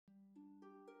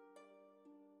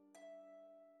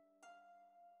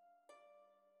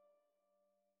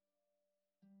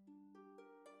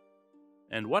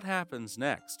And what happens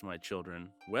next, my children,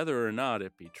 whether or not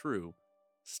it be true,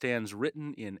 stands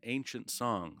written in ancient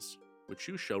songs, which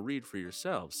you shall read for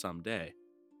yourselves some day.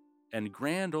 And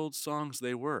grand old songs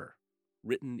they were,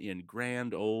 written in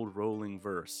grand old rolling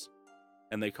verse,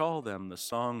 and they call them the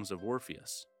Songs of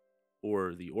Orpheus,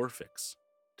 or the Orphics,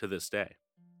 to this day.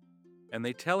 And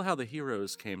they tell how the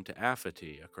heroes came to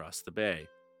Aphaty across the bay,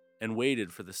 and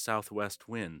waited for the southwest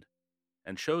wind,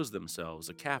 and chose themselves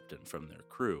a captain from their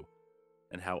crew,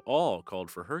 and how all called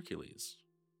for Hercules,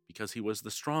 because he was the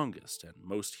strongest and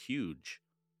most huge.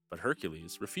 But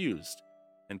Hercules refused,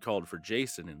 and called for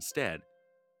Jason instead,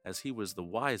 as he was the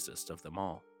wisest of them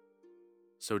all.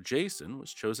 So Jason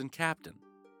was chosen captain,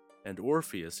 and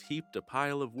Orpheus heaped a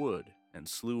pile of wood and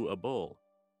slew a bull,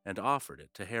 and offered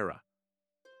it to Hera,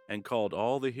 and called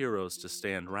all the heroes to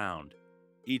stand round,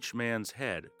 each man's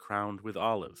head crowned with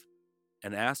olive,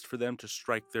 and asked for them to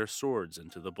strike their swords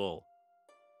into the bull.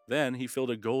 Then he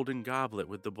filled a golden goblet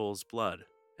with the bull's blood,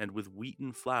 and with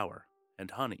wheaten flour,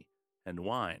 and honey, and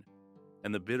wine,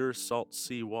 and the bitter salt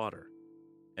sea water,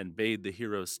 and bade the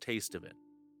heroes taste of it.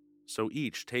 So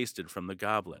each tasted from the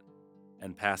goblet,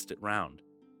 and passed it round,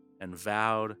 and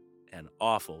vowed an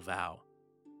awful vow.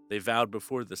 They vowed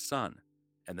before the sun,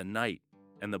 and the night,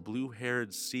 and the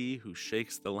blue-haired sea who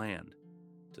shakes the land,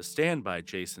 to stand by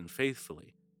Jason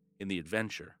faithfully in the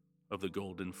adventure of the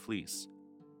Golden Fleece.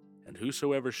 And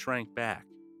whosoever shrank back,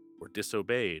 or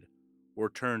disobeyed, or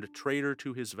turned traitor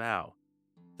to his vow,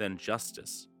 then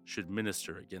justice should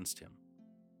minister against him,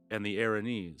 and the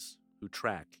Erinyes who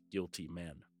track guilty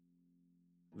men.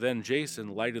 Then Jason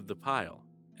lighted the pile,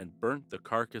 and burnt the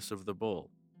carcass of the bull,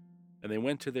 and they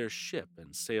went to their ship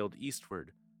and sailed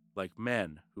eastward like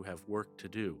men who have work to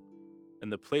do.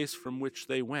 And the place from which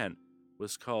they went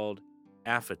was called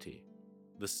Aphaty,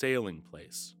 the sailing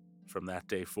place, from that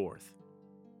day forth.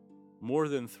 More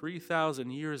than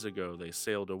 3,000 years ago they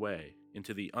sailed away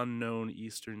into the unknown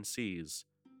eastern seas,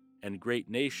 and great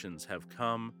nations have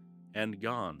come and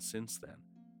gone since then,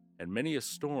 and many a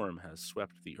storm has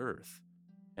swept the earth,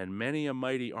 and many a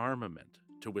mighty armament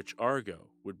to which Argo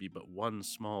would be but one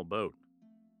small boat.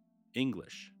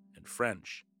 English and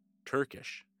French,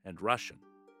 Turkish and Russian,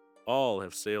 all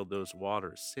have sailed those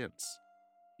waters since,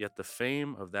 yet the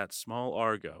fame of that small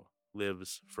Argo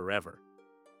lives forever,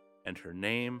 and her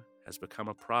name has become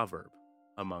a proverb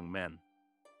among men.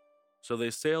 So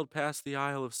they sailed past the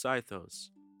Isle of Scythos,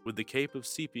 with the Cape of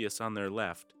Sepius on their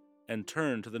left, and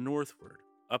turned to the northward,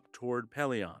 up toward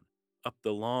Pelion, up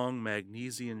the long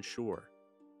Magnesian shore.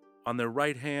 On their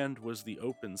right hand was the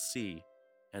open sea,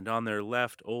 and on their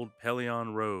left old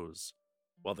Pelion rose,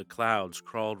 while the clouds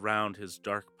crawled round his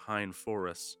dark pine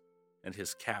forests and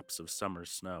his caps of summer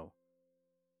snow.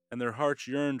 And their hearts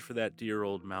yearned for that dear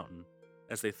old mountain,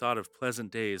 as they thought of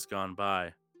pleasant days gone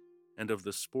by, and of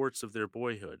the sports of their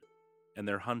boyhood, and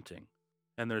their hunting,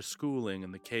 and their schooling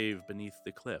in the cave beneath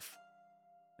the cliff.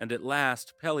 And at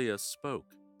last Peleus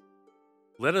spoke.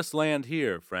 "Let us land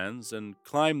here, friends, and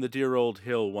climb the dear old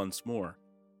hill once more.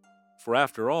 For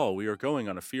after all, we are going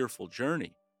on a fearful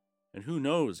journey, and who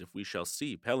knows if we shall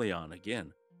see Pelion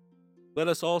again. Let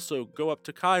us also go up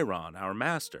to Chiron, our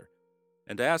master,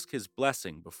 and ask his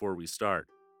blessing before we start.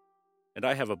 And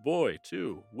I have a boy,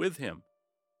 too, with him,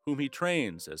 whom he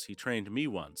trains as he trained me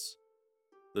once,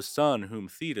 the son whom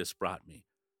Thetis brought me,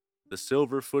 the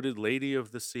silver-footed lady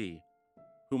of the sea,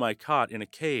 whom I caught in a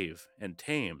cave and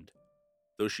tamed,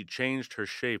 though she changed her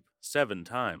shape 7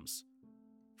 times.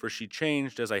 For she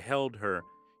changed as I held her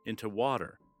into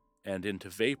water, and into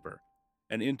vapor,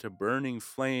 and into burning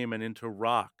flame, and into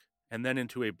rock, and then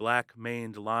into a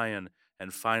black-maned lion,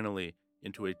 and finally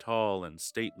into a tall and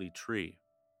stately tree.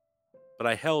 But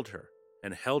I held her,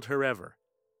 and held her ever,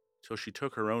 till she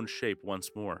took her own shape once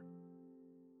more.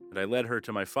 And I led her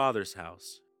to my father's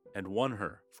house, and won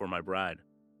her for my bride.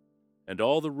 And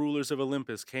all the rulers of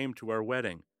Olympus came to our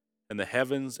wedding, and the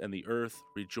heavens and the earth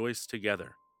rejoiced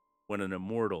together, when an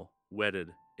immortal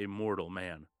wedded a mortal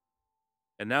man.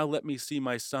 And now let me see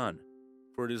my son,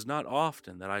 for it is not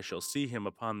often that I shall see him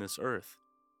upon this earth.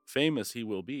 Famous he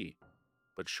will be,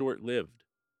 but short-lived,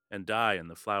 and die in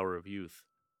the flower of youth."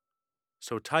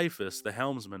 So Typhus, the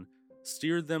helmsman,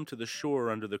 steered them to the shore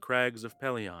under the crags of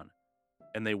Pelion,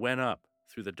 and they went up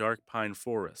through the dark pine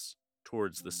forests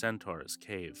towards the centaur's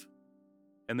cave.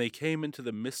 And they came into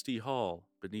the misty hall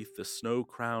beneath the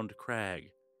snow-crowned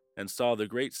crag, and saw the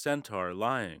great centaur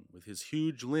lying with his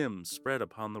huge limbs spread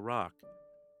upon the rock,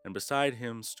 and beside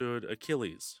him stood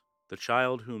Achilles, the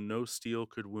child whom no steel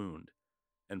could wound,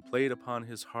 and played upon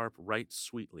his harp right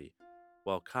sweetly,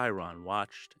 while Chiron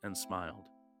watched and smiled.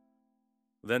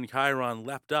 Then Chiron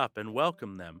leapt up and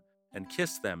welcomed them, and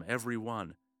kissed them every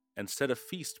one, and set a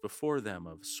feast before them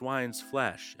of swine's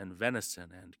flesh and venison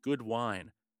and good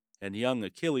wine. And young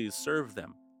Achilles served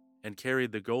them, and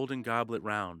carried the golden goblet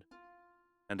round.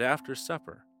 And after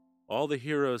supper, all the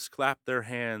heroes clapped their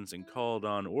hands and called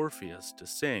on Orpheus to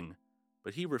sing.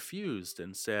 But he refused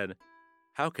and said,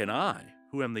 "How can I,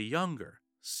 who am the younger,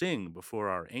 sing before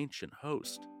our ancient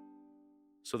host?"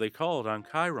 So they called on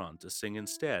Chiron to sing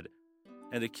instead,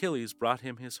 and Achilles brought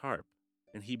him his harp,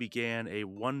 and he began a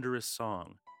wondrous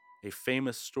song, a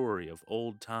famous story of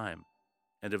old time,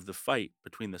 and of the fight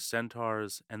between the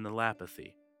centaurs and the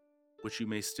Lapithae, which you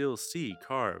may still see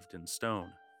carved in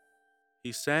stone.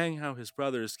 He sang how his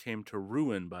brothers came to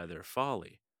ruin by their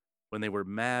folly, when they were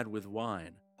mad with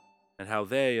wine, and how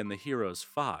they and the heroes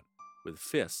fought with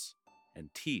fists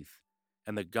and teeth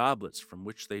and the goblets from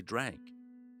which they drank,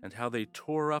 and how they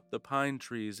tore up the pine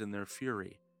trees in their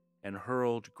fury and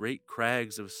hurled great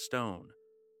crags of stone,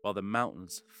 while the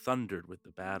mountains thundered with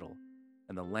the battle,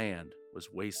 and the land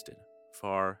was wasted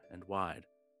far and wide,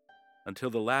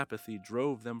 until the Lapithae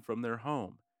drove them from their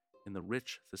home in the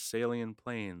rich Thessalian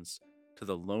plains to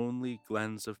the lonely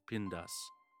glens of Pindus,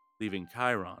 leaving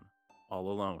Chiron all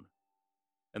alone.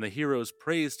 And the heroes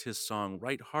praised his song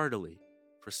right heartily,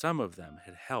 for some of them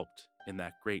had helped in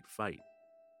that great fight.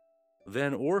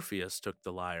 Then Orpheus took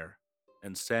the lyre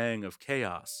and sang of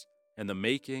chaos and the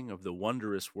making of the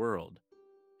wondrous world,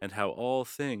 and how all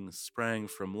things sprang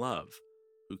from love,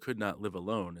 who could not live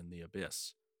alone in the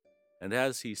abyss. And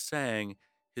as he sang,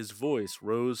 his voice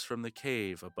rose from the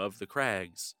cave above the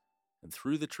crags, and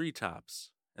through the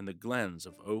treetops and the glens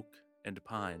of oak and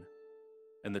pine.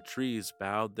 And the trees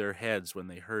bowed their heads when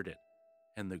they heard it,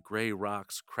 and the gray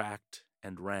rocks cracked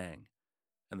and rang,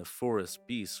 and the forest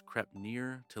beasts crept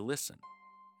near to listen,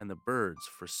 and the birds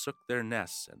forsook their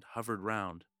nests and hovered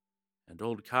round. And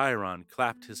old Chiron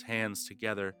clapped his hands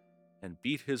together and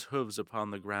beat his hooves upon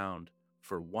the ground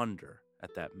for wonder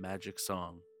at that magic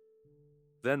song.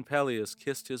 Then Peleus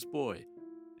kissed his boy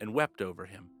and wept over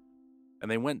him, and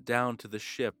they went down to the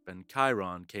ship, and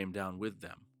Chiron came down with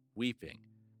them, weeping,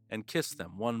 and kissed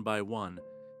them one by one,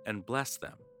 and blessed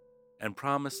them, and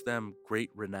promised them great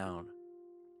renown.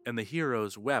 And the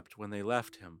heroes wept when they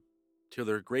left him, till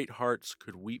their great hearts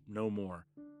could weep no more,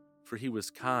 for he was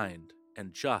kind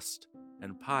and just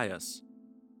and pious,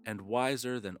 and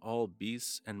wiser than all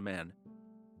beasts and men.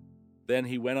 Then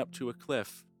he went up to a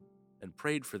cliff and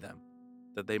prayed for them,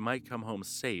 that they might come home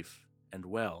safe and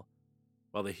well,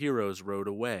 while the heroes rowed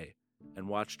away and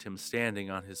watched him standing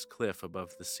on his cliff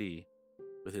above the sea,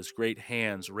 with his great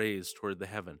hands raised toward the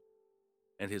heaven,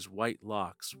 and his white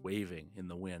locks waving in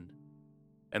the wind.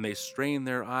 And they strained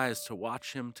their eyes to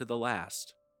watch him to the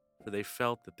last, for they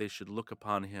felt that they should look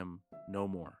upon him no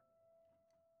more.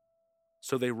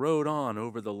 So they rowed on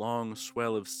over the long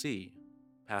swell of sea,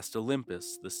 past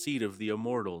Olympus, the seat of the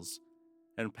immortals,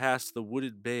 and past the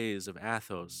wooded bays of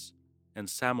Athos and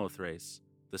Samothrace,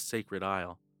 the sacred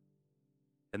isle.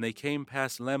 And they came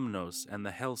past Lemnos and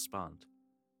the Hellespont,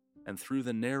 and through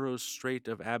the narrow strait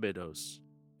of Abydos,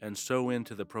 and so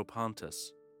into the Propontis,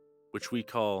 which we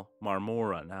call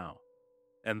Marmora now.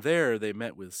 And there they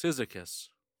met with Cyzicus,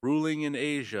 ruling in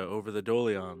Asia over the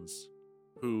Dolions,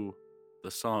 who,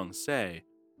 the songs say,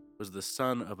 was the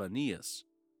son of Aeneas,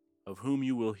 of whom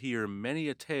you will hear many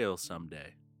a tale some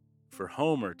day. For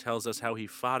Homer tells us how he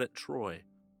fought at Troy,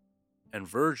 and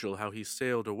Virgil how he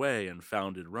sailed away and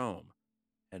founded Rome,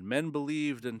 and men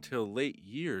believed until late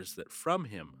years that from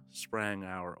him sprang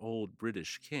our old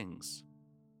British kings.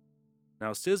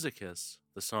 Now Cyzicus,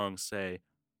 the songs say,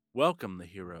 welcomed the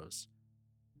heroes,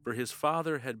 for his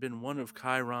father had been one of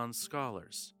Chiron's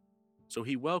scholars. So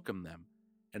he welcomed them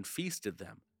and feasted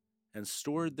them, and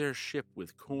stored their ship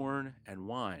with corn and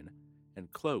wine,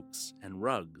 and cloaks and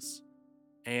rugs,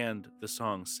 and, the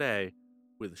songs say,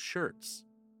 with shirts,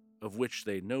 of which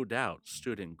they no doubt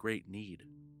stood in great need.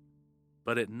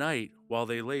 But at night, while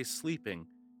they lay sleeping,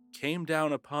 came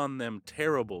down upon them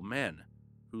terrible men,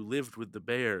 who lived with the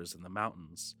bears in the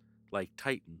mountains, like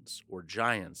Titans or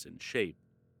giants in shape,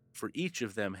 for each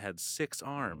of them had 6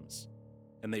 arms,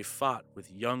 and they fought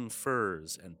with young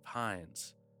firs and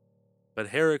pines. But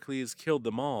Heracles killed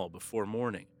them all before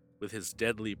morning with his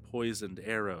deadly poisoned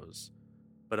arrows.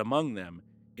 But among them,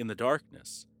 in the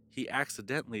darkness, he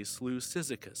accidentally slew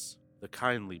Cyzicus, the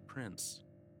kindly prince.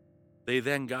 They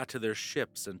then got to their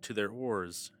ships and to their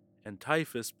oars, and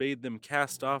Typhus bade them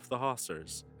cast off the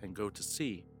hawsers and go to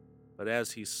sea. But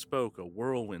as he spoke, a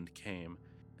whirlwind came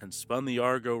and spun the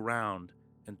Argo round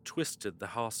and twisted the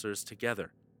hawsers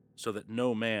together, so that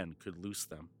no man could loose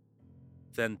them.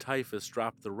 Then Typhus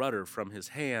dropped the rudder from his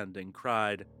hand and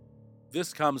cried,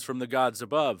 "This comes from the gods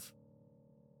above.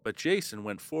 But Jason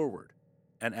went forward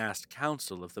and asked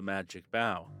counsel of the magic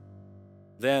bough.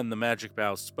 Then the magic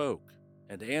bough spoke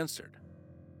and answered,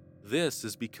 "This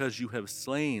is because you have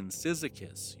slain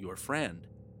Cyzicus, your friend,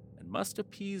 and must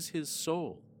appease his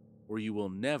soul, or you will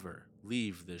never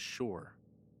leave this shore."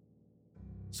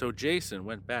 So Jason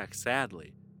went back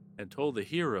sadly and told the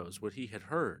heroes what he had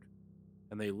heard,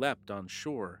 and they leapt on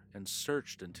shore and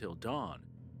searched until dawn,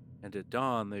 and at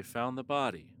dawn they found the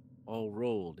body all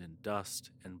rolled in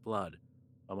dust and blood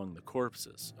among the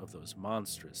corpses of those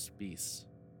monstrous beasts.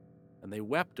 And they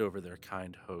wept over their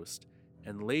kind host,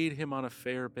 and laid him on a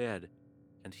fair bed,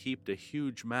 and heaped a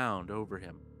huge mound over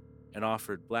him, and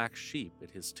offered black sheep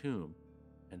at his tomb,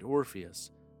 and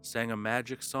Orpheus sang a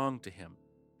magic song to him,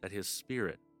 that his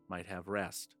spirit might have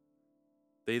rest.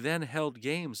 They then held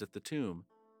games at the tomb,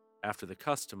 after the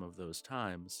custom of those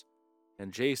times,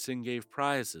 and Jason gave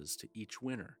prizes to each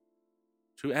winner.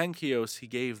 To Anchios he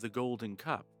gave the golden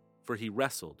cup, for he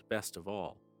wrestled best of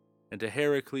all, and to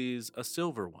Heracles a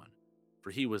silver one, for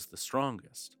he was the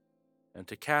strongest, and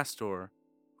to Castor,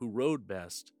 who rode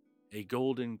best, a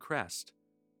golden crest,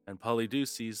 and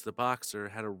Polydeuces the boxer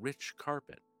had a rich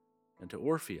carpet, and to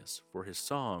Orpheus, for his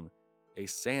song, a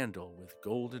sandal with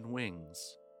golden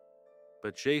wings.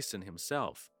 But Jason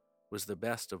himself was the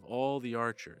best of all the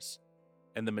archers,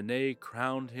 and the Maenei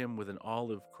crowned him with an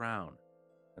olive crown,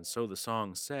 and so the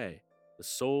songs say, the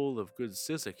soul of good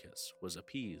Cyzicus was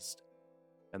appeased,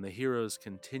 and the heroes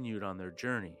continued on their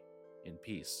journey in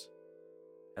peace.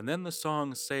 And then the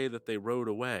songs say that they rode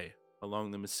away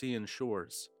along the Mysian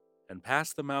shores, and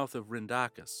past the mouth of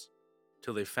Rhindacus,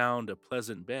 till they found a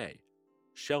pleasant bay,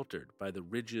 sheltered by the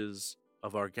ridges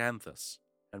of Arganthus,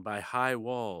 and by high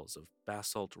walls of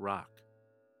basalt rock.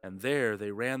 And there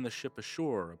they ran the ship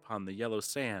ashore upon the yellow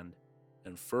sand,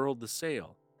 and furled the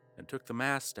sail, and took the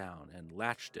mast down, and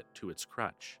latched it to its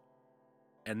crutch.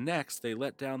 And next they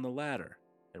let down the ladder,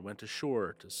 and went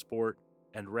ashore to sport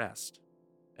and rest.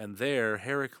 And there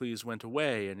Heracles went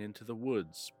away and into the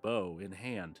woods, bow in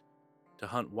hand, to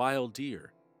hunt wild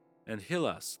deer, and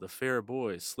Hylas the fair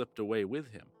boy slipped away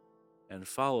with him, and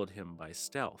followed him by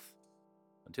stealth,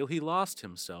 until he lost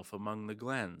himself among the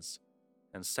glens,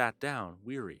 and sat down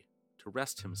weary to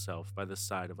rest himself by the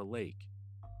side of a lake.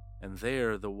 And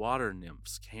there the water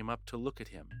nymphs came up to look at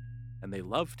him, and they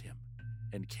loved him,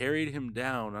 and carried him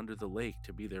down under the lake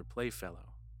to be their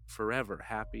playfellow, forever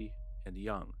happy and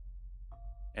young.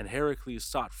 And Heracles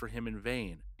sought for him in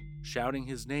vain, shouting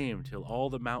his name till all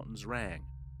the mountains rang,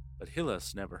 but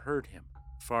Hylas never heard him,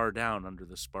 far down under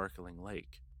the sparkling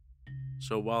lake.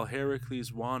 So while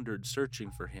Heracles wandered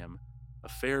searching for him, a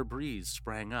fair breeze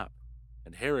sprang up,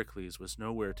 and Heracles was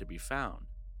nowhere to be found,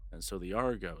 and so the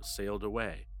Argos sailed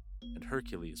away, and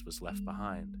Hercules was left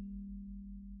behind.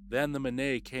 Then the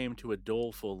Maenei came to a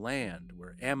doleful land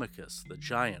where Amycus the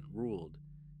giant ruled,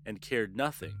 and cared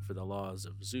nothing for the laws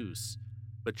of Zeus,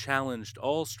 but challenged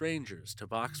all strangers to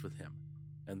box with him,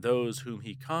 and those whom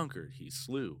he conquered he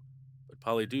slew. But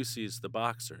Polydeuces the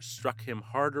boxer struck him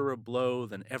harder a blow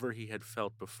than ever he had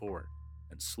felt before,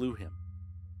 and slew him.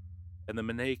 And the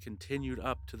Maenei continued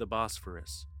up to the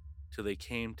Bosphorus, till they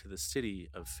came to the city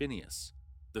of Phineus,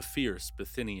 the fierce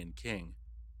Bithynian king.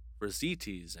 For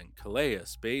Zetes and Calais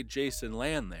bade Jason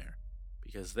land there,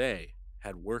 because they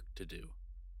had work to do.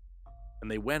 And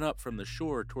they went up from the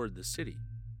shore toward the city,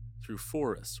 through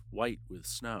forests white with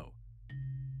snow.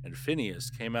 And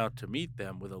Phineus came out to meet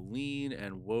them with a lean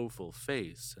and woeful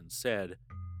face, and said,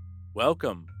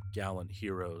 "Welcome, gallant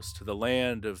heroes, to the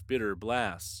land of bitter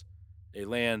blasts, a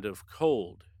land of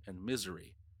cold and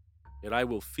misery. Yet I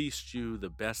will feast you the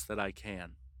best that I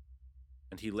can."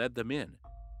 And he led them in,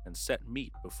 and set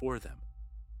meat before them.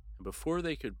 And before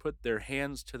they could put their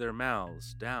hands to their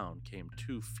mouths, down came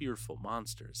two fearful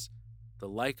monsters, the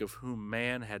like of whom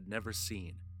man had never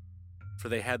seen. For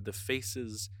they had the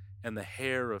faces and the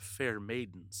hair of fair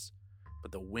maidens,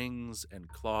 but the wings and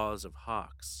claws of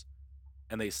hawks.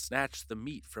 And they snatched the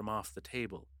meat from off the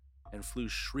table, and flew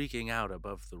shrieking out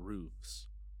above the roofs.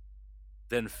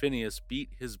 Then Phineus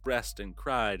beat his breast and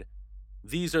cried,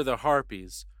 "These are the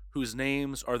Harpies, whose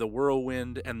names are the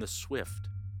Whirlwind and the Swift,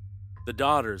 the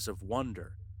daughters of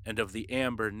Wonder and of the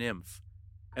Amber Nymph,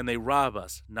 and they rob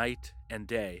us night and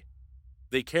day.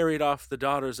 They carried off the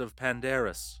daughters of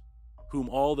Pandarus, whom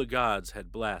all the gods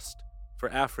had blessed, for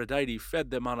Aphrodite fed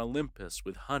them on Olympus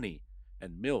with honey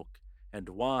and milk and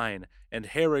wine, and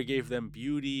Hera gave them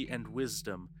beauty and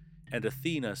wisdom, and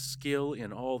Athena skill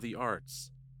in all the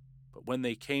arts. But when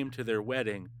they came to their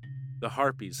wedding, the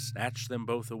Harpies snatched them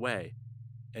both away,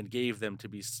 and gave them to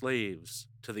be slaves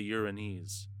to the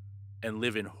Erinyes, and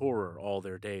live in horror all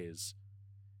their days.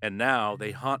 And now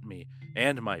they haunt me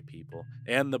and my people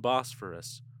and the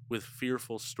Bosphorus with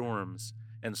fearful storms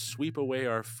and sweep away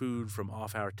our food from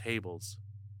off our tables,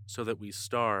 so that we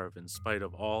starve in spite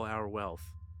of all our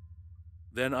wealth.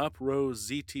 Then up rose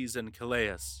Zetes and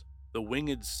Calais, the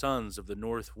winged sons of the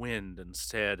north wind, and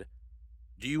said,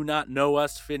 Do you not know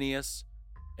us, Phineus,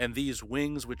 and these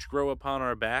wings which grow upon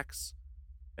our backs?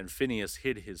 And Phineus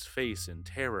hid his face in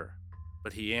terror,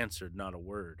 but he answered not a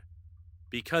word.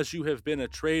 Because you have been a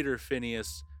traitor,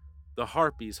 Phineus, the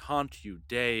Harpies haunt you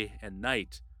day and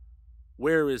night.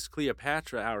 Where is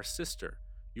Cleopatra, our sister,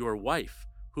 your wife,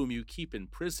 whom you keep in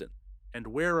prison? And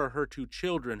where are her 2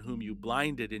 children, whom you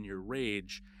blinded in your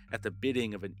rage at the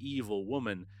bidding of an evil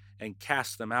woman, and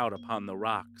cast them out upon the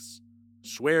rocks?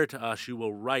 Swear to us you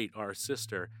will right our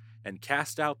sister, and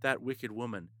cast out that wicked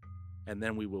woman, and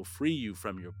then we will free you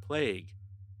from your plague,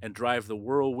 and drive the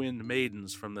whirlwind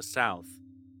maidens from the south.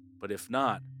 But if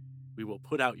not, we will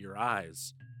put out your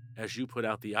eyes, as you put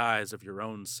out the eyes of your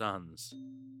own sons.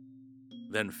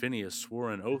 Then Phineus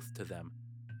swore an oath to them,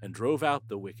 and drove out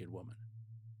the wicked woman.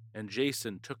 And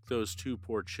Jason took those 2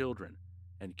 poor children,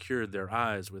 and cured their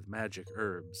eyes with magic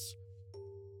herbs.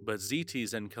 But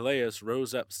Zetes and Calais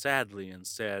rose up sadly and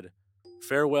said,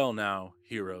 Farewell now,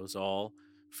 heroes all,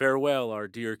 farewell our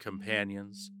dear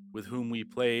companions, with whom we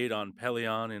played on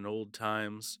Pelion in old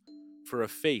times, for a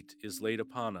fate is laid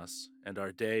upon us, and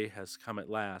our day has come at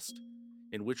last,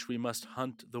 in which we must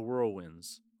hunt the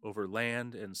whirlwinds over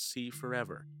land and sea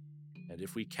forever, and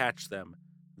if we catch them,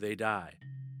 they die,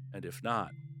 and if not,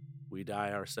 we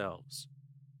die ourselves.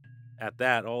 At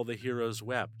that all the heroes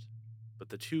wept, but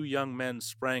the 2 young men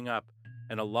sprang up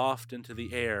and aloft into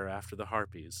the air after the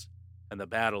Harpies, and the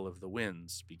battle of the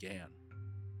winds began.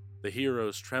 The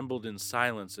heroes trembled in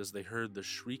silence as they heard the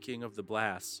shrieking of the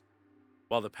blasts,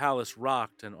 while the palace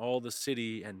rocked and all the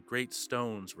city and great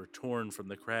stones were torn from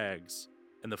the crags,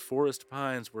 and the forest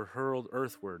pines were hurled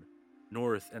earthward,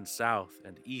 north and south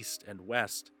and east and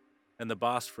west, and the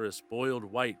Bosphorus boiled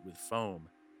white with foam,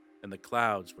 and the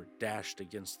clouds were dashed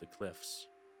against the cliffs.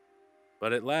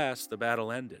 But at last the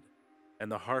battle ended,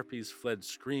 and the Harpies fled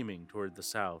screaming toward the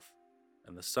south,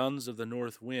 and the sons of the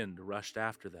north wind rushed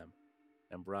after them,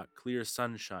 and brought clear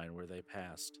sunshine where they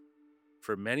passed.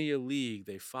 For many a league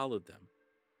they followed them,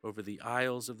 over the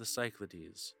isles of the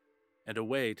Cyclades, and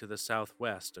away to the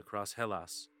southwest across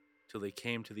Hellas, till they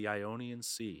came to the Ionian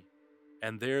Sea,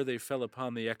 and there they fell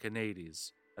upon the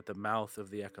Echinades at the mouth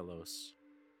of the Echalos.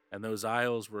 And those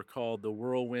isles were called the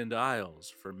Whirlwind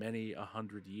Isles for many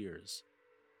 100 years.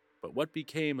 But what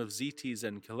became of Zetes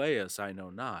and Calais I know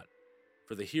not,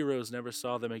 for the heroes never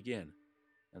saw them again,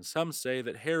 and some say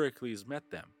that Heracles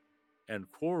met them,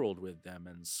 and quarreled with them,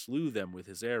 and slew them with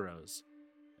his arrows,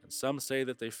 and some say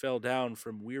that they fell down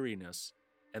from weariness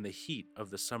and the heat of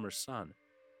the summer sun,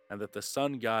 and that the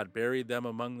sun god buried them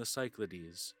among the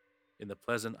Cyclades, in the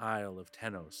pleasant isle of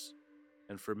Tenos,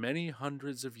 and for many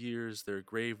hundreds of years their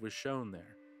grave was shown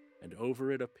there, and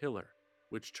over it a pillar,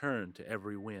 which turned to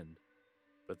every wind.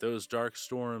 But those dark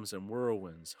storms and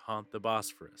whirlwinds haunt the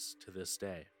Bosphorus to this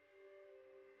day.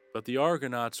 But the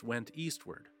Argonauts went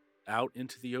eastward, out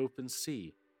into the open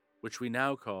sea, which we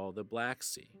now call the Black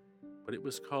Sea, but it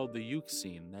was called the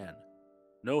Euxine then.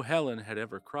 No Hellen had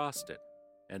ever crossed it,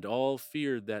 and all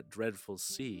feared that dreadful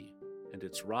sea, and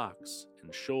its rocks,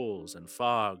 and shoals, and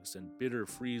fogs, and bitter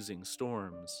freezing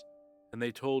storms. And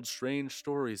they told strange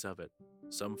stories of it,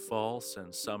 some false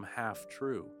and some half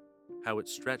true, how it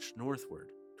stretched northward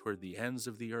toward the ends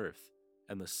of the earth,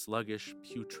 and the sluggish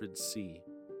putrid sea,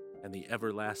 and the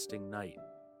everlasting night,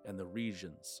 and the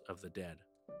regions of the dead.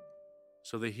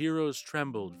 So the heroes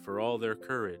trembled for all their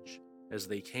courage as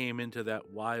they came into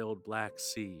that wild black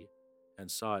sea,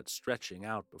 and saw it stretching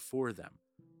out before them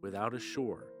without a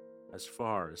shore as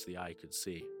far as the eye could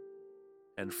see.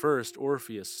 And first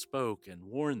Orpheus spoke and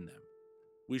warned them,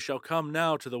 We shall come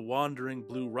now to the wandering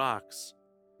blue rocks.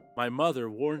 My mother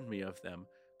warned me of them,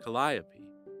 Calliope,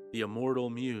 the immortal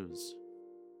muse.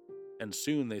 And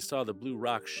soon they saw the blue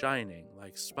rocks shining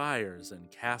like spires and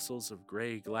castles of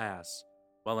gray glass,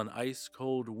 while an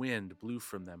ice-cold wind blew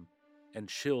from them and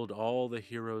chilled all the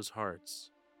heroes'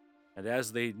 hearts. And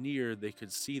as they neared, they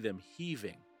could see them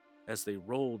heaving as they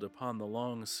rolled upon the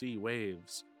long sea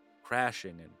waves,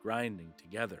 crashing and grinding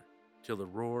together till the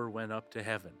roar went up to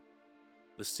heaven.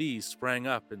 The sea sprang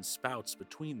up in spouts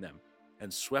between them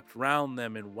and swept round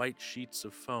them in white sheets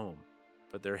of foam,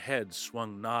 but their heads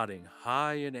swung nodding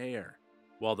high in air,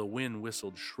 while the wind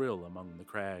whistled shrill among the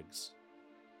crags.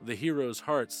 The heroes'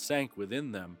 hearts sank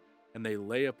within them, and they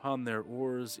lay upon their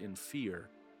oars in fear.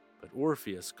 But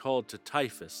Orpheus called to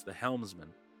Typhus the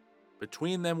helmsman,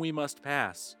 Between them we must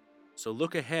pass, So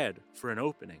look ahead for an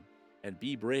opening, and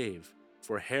be brave,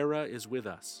 for Hera is with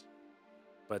us."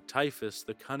 But Typhus,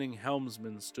 the cunning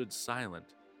helmsman, stood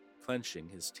silent, clenching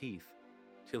his teeth,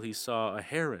 till he saw a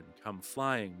heron come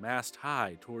flying mast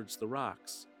high towards the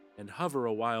rocks, and hover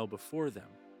a while before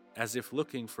them, as if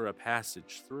looking for a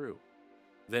passage through.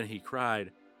 Then he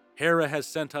cried, "Hera has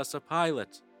sent us a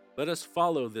pilot. Let us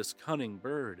follow this cunning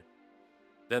bird."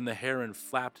 Then the heron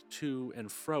flapped to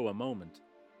and fro a moment,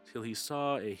 till he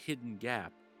saw a hidden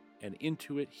gap, and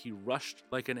into it he rushed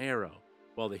like an arrow,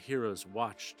 while the heroes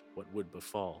watched what would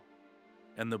befall.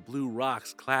 And the blue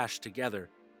rocks clashed together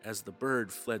as the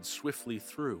bird fled swiftly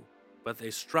through, but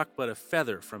they struck but a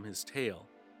feather from his tail,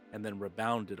 and then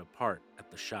rebounded apart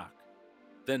at the shock.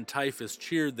 Then Typhus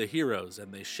cheered the heroes,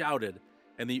 and they shouted,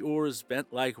 and the oars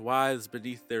bent like withes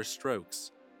beneath their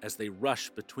strokes, as they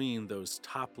rushed between those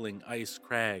toppling ice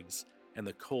crags and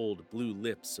the cold blue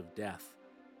lips of death.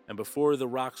 And before the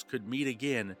rocks could meet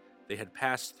again, they had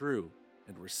passed through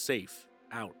and were safe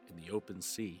out in the open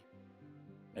sea.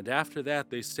 And after that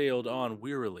they sailed on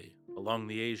wearily along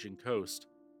the Asian coast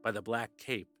by the Black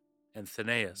Cape and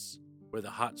Thaneus, where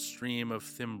the hot stream of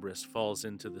Thymbrus falls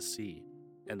into the sea,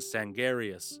 and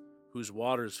Sangarius, whose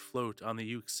waters float on the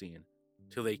Euxine,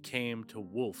 till they came to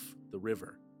Wolf the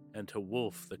river, and to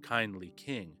Wolf the kindly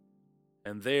king.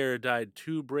 And there died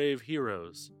two brave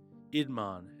heroes,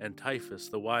 Idmon and Typhus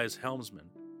the wise helmsman.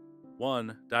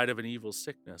 One died of an evil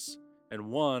sickness, and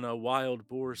one a wild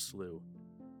boar slew.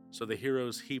 So the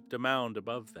heroes heaped a mound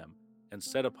above them, and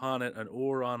set upon it an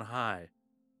oar on high,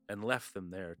 and left them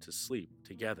there to sleep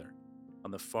together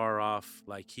on the far-off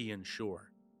Lycian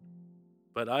shore.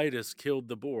 But Idas killed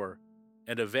the boar,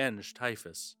 and avenged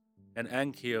Typhus, and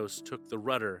Anchios took the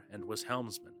rudder and was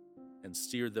helmsman, and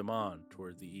steered them on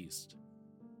toward the east.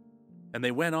 And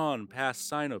they went on past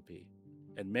Sinope,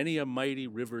 and many a mighty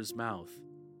river's mouth,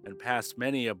 and past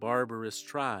many a barbarous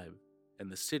tribe,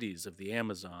 and the cities of the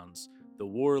Amazons, the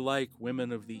warlike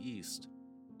women of the east,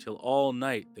 till all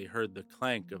night they heard the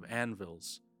clank of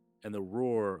anvils, and the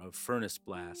roar of furnace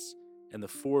blasts, and the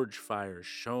forge fires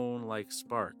shone like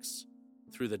sparks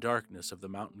through the darkness of the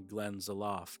mountain glens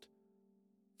aloft.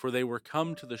 For they were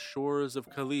come to the shores of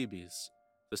Calebes,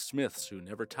 the smiths who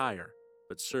never tire,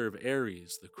 but serve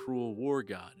Ares, the cruel war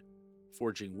god,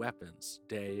 forging weapons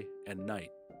day and night.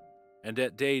 And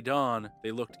at day dawn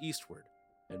they looked eastward,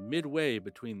 and midway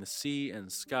between the sea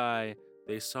and sky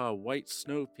they saw white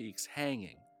snow peaks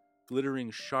hanging,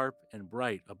 glittering sharp and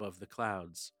bright above the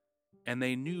clouds. And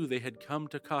they knew they had come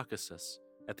to Caucasus,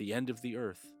 at the end of the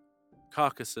earth,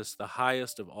 Caucasus the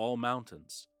highest of all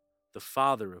mountains, the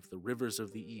father of the rivers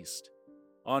of the east.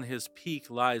 On his peak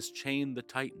lies chained the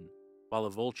Titan, while a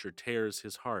vulture tears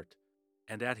his heart,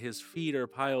 and at his feet are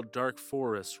piled dark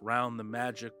forests round the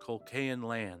magic Colchian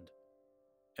land.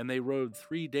 And they rode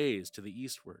 3 days to the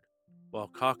eastward, while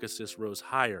Caucasus rose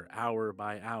higher hour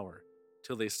by hour,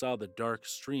 till they saw the dark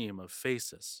stream of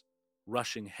Phasis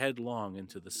rushing headlong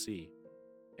into the sea,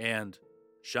 and,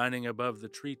 shining above the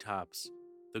treetops,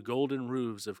 the golden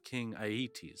roofs of King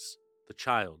Aeetes, the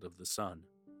child of the sun.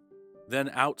 Then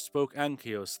out spoke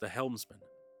Anchios the helmsman,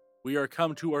 "We are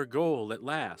come to our goal at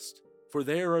last, for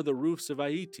there are the roofs of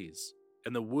Aeetes,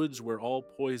 and the woods where all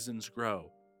poisons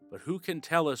grow. But who can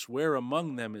tell us where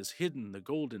among them is hidden the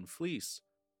golden fleece?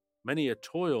 Many a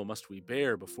toil must we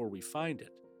bear before we find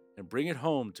it, and bring it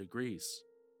home to Greece."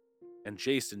 And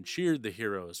Jason cheered the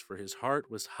heroes, for his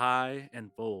heart was high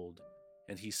and bold,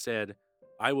 and he said,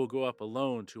 "I will go up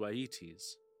alone to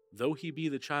Aeetes, though he be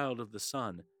the child of the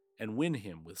sun, and win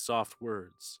him with soft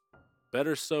words.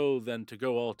 Better so than to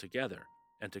go all together,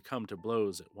 and to come to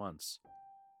blows at once."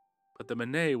 But the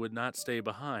Mene would not stay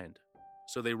behind,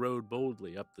 so they rowed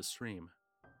boldly up the stream.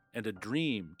 And a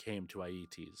dream came to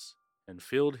Aeetes, and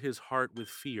filled his heart with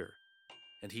fear,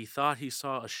 and he thought he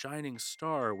saw a shining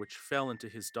star which fell into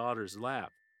his daughter's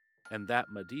lap, and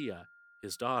that Medea,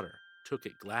 his daughter, took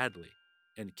it gladly,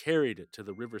 and carried it to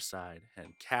the riverside,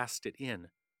 and cast it in,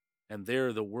 and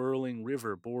there the whirling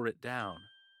river bore it down,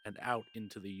 and out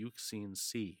into the Euxine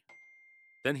Sea.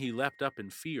 Then he leapt up in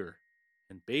fear,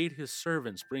 and bade his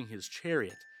servants bring his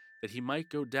chariot, that he might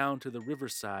go down to the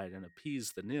riverside and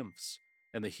appease the nymphs,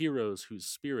 and the heroes whose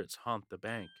spirits haunt the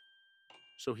bank.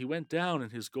 So he went down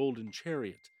in his golden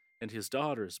chariot, and his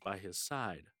daughters by his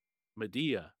side,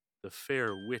 Medea, the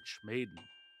fair witch maiden,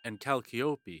 and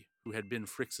Chalciope, who had been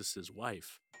Phrixus's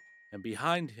wife, and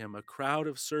behind him a crowd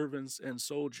of servants and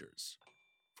soldiers,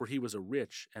 for he was a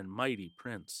rich and mighty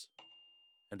prince.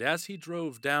 And as he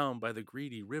drove down by the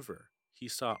greedy river, he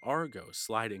saw Argo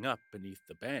sliding up beneath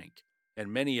the bank,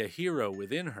 and many a hero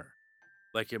within her,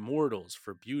 like immortals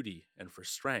for beauty and for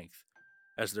strength,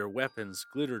 as their weapons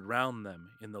glittered round them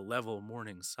in the level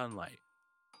morning sunlight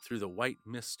through the white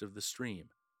mist of the stream.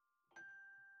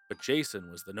 But Jason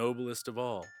was the noblest of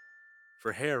all,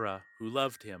 for Hera, who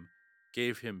loved him,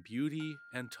 gave him beauty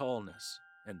and tallness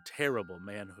and terrible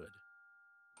manhood.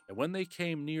 And when they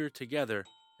came near together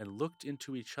and looked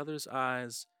into each other's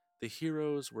eyes, the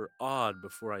heroes were awed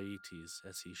before Aeetes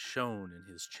as he shone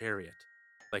in his chariot,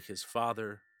 like his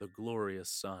father, the glorious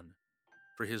sun.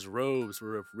 For his robes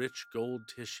were of rich gold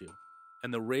tissue,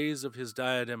 and the rays of his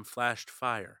diadem flashed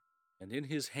fire, and in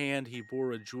his hand he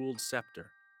bore a jeweled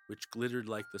scepter, which glittered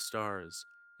like the stars,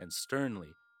 and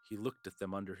sternly he looked at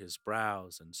them under his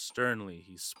brows, and sternly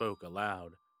he spoke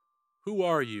aloud. Who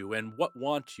are you, and what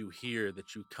want you here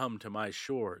that you come to my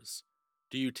shores?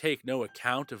 Do you take no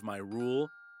account of my rule,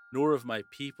 nor of my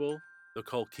people, the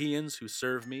Colchians who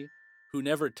serve me, who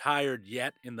never tired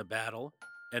yet in the battle,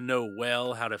 and know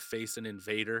well how to face an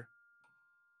invader?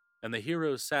 And the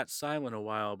heroes sat silent a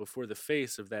while before the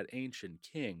face of that ancient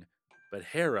king, but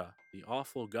Hera, the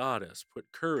awful goddess,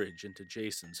 put courage into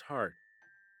Jason's heart,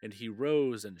 and he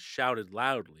rose and shouted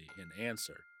loudly in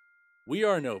answer. We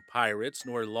are no pirates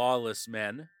nor lawless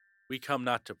men. We come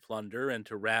not to plunder and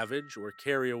to ravage or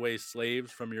carry away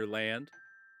slaves from your land,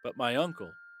 but my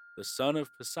uncle, the son of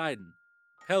Poseidon,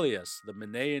 Peleus, the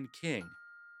Menaian king,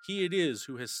 he it is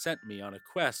who has sent me on a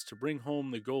quest to bring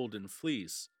home the golden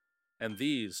fleece. And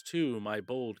these, too, my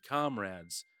bold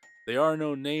comrades, they are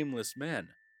no nameless men,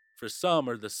 for some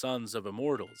are the sons of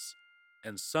immortals,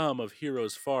 and some of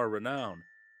heroes far renowned,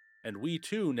 and we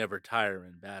too never tire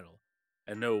in battle,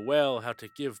 and know well how to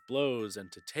give blows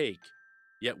and to take,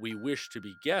 yet we wish to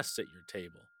be guests at your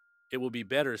table. It will be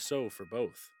better so for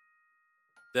both.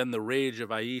 Then the rage of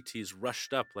Aeetes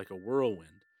rushed up like a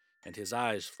whirlwind, and his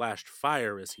eyes flashed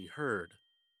fire as he heard.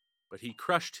 But he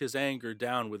crushed his anger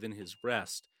down within his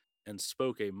breast, and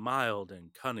spoke a mild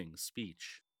and cunning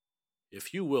speech.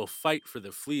 If you will fight for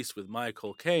the fleece with my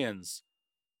Colchians,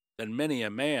 then many a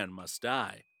man must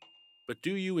die. But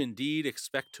do you indeed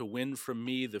expect to win from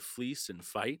me the fleece in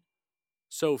fight?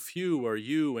 So few are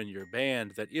you and your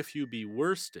band that if you be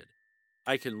worsted,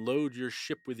 I can load your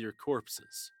ship with your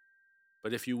corpses.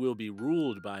 But if you will be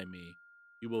ruled by me,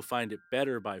 you will find it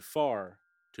better by far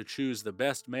to choose the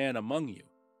best man among you,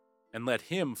 and let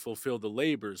him fulfill the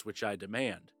labors which I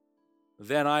demand.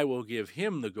 Then I will give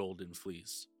him the golden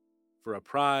fleece, for a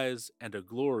prize and a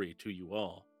glory to you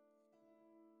all.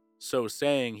 So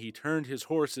saying, he turned his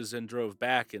horses and drove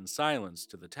back in silence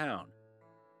to the town,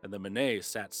 and the Menei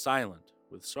sat silent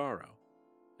with sorrow,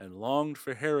 and longed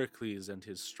for Heracles and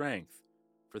his strength,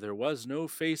 for there was no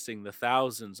facing the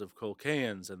thousands of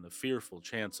Colchians and the fearful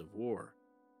chance of war.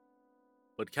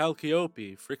 But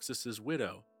Chalciope, Phrixus's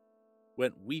widow,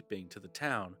 went weeping to the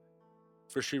town,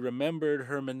 for she remembered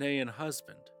her Menaian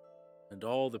husband and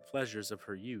all the pleasures of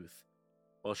her youth,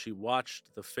 while she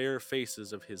watched the fair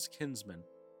faces of his kinsmen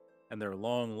and their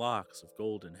long locks of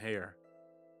golden hair.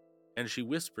 And she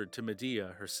whispered to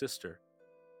Medea, her sister,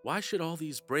 Why should all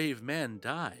these brave men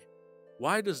die?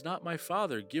 Why does not my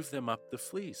father give them up the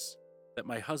fleece, that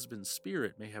my husband's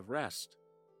spirit may have rest?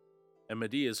 And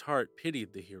Medea's heart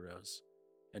pitied the heroes,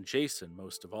 and Jason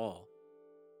most of all.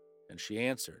 And she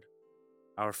answered,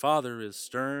 Our father is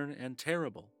stern and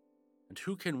terrible, and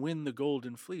who can win the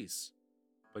golden fleece?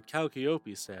 But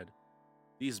Chalciope said,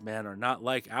 These men are not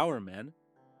like our men.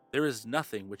 There is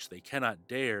nothing which they cannot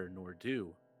dare nor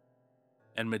do.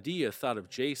 And Medea thought of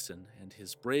Jason and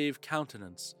his brave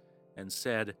countenance, and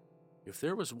said, If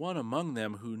there was one among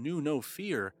them who knew no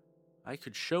fear, I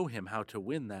could show him how to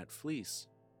win that fleece.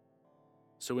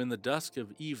 So in the dusk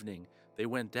of evening they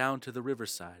went down to the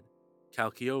riverside,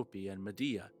 Chalciope and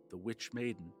Medea, the witch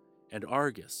maiden, and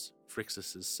Argus,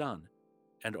 Phrixus's son,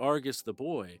 and Argus the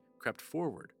boy crept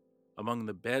forward among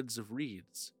the beds of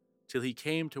reeds, till he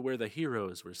came to where the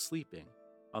heroes were sleeping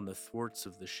on the thwarts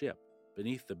of the ship,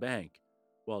 beneath the bank,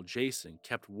 while Jason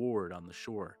kept ward on the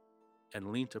shore,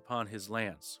 and leant upon his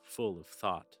lance full of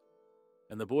thought.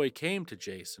 And the boy came to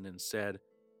Jason and said,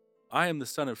 I am the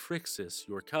son of Phrixus,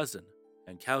 your cousin,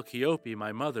 and Chalciope,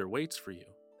 my mother, waits for you,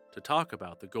 to talk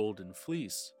about the golden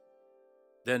fleece.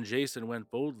 Then Jason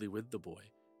went boldly with the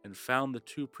boy, and found the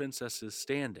two princesses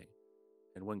standing.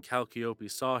 And when Chalciope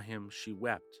saw him, she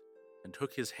wept, and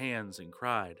took his hands and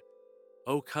cried,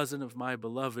 O cousin of my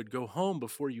beloved, go home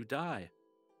before you die.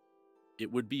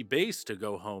 It would be base to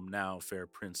go home now, fair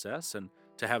princess, and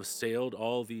to have sailed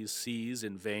all these seas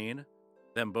in vain.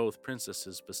 Then both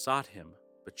princesses besought him,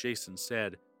 but Jason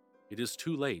said, It is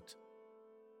too late.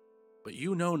 But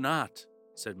you know not,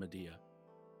 said Medea,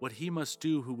 what he must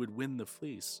do who would win the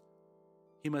fleece.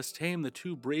 He must tame the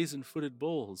two brazen-footed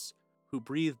bulls, who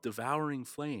breathed devouring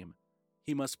flame.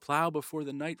 He must plow before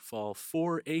the nightfall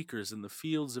 4 acres in the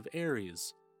fields of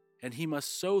Ares, and he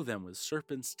must sow them with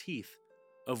serpents' teeth,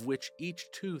 of which each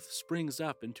tooth springs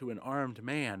up into an armed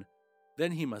man.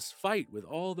 Then he must fight with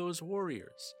all those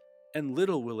warriors, and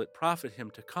little will it profit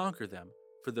him to conquer them,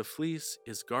 for the fleece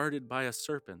is guarded by a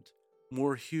serpent,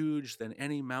 more huge than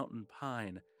any mountain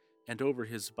pine, and over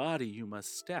his body you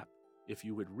must step if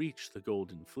you would reach the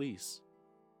golden fleece."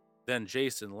 Then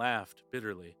Jason laughed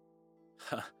bitterly.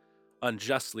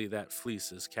 "Unjustly that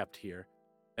fleece is kept here,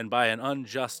 and by an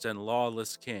unjust and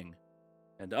lawless king.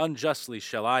 And unjustly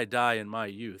shall I die in my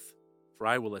youth, for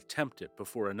I will attempt it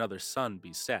before another sun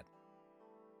be set."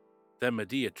 Then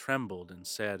Medea trembled and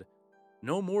said,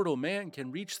 "No mortal man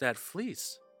can reach that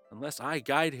fleece unless I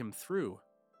guide him through.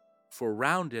 For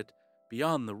round it,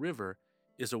 beyond the river,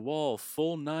 is a wall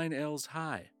full 9 ells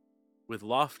high, with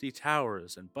lofty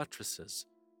towers and buttresses,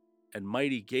 and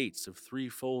mighty gates of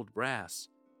 3-fold brass.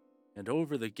 And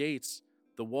over the gates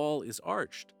the wall is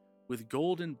arched, with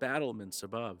golden battlements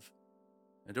above.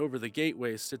 And over the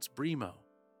gateway sits Brimo,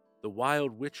 the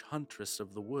wild witch huntress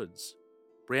of the woods,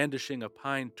 brandishing a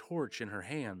pine torch in her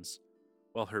hands,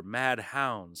 while her mad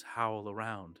hounds howl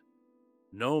around.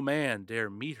 No man dare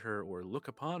meet her or look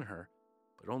upon her,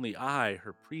 but only I,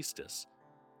 her priestess,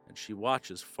 and she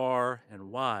watches far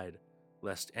and wide,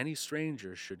 lest any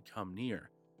stranger should come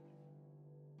near.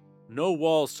 No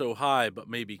wall so high but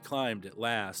may be climbed at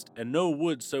last, and no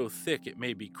wood so thick it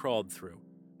may be crawled through.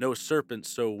 No serpent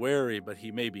so wary but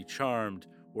he may be charmed,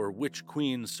 or witch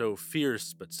queen so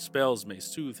fierce but spells may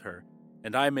soothe her,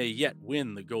 and I may yet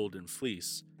win the golden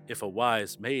fleece, if a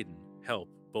wise maiden help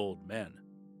bold men."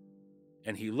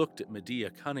 And he looked at Medea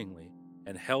cunningly,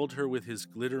 and held her with his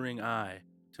glittering eye,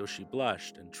 till she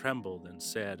blushed and trembled and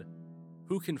said,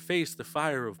 "Who can face the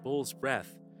fire of bull's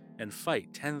breath, and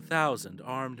fight 10,000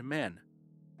 armed men?"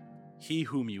 "He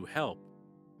whom you help,"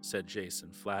 said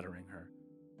Jason, flattering her.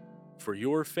 "For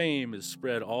your fame is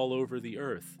spread all over the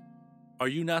earth. Are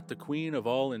you not the queen of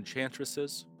all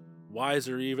enchantresses,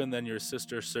 wiser even than your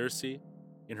sister Circe,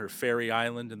 in her fairy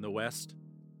island in the west?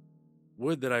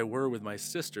 Would that I were with my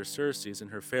sister Circe's in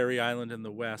her fairy island in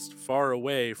the west, far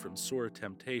away from sore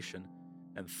temptation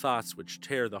and thoughts which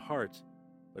tear the heart.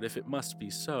 But if it must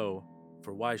be so,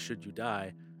 for why should you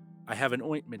die, I have an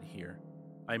ointment here.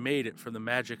 I made it from the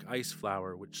magic ice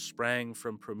flower which sprang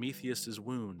from Prometheus's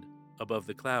wound above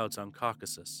the clouds on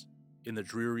Caucasus, in the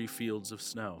dreary fields of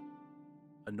snow.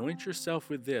 Anoint yourself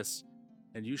with this,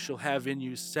 and you shall have in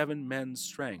you 7 men's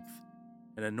strength,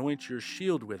 and anoint your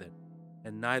shield with it,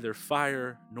 and neither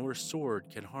fire nor sword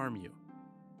can harm you.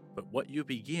 But what you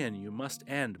begin you must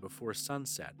end before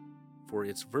sunset, for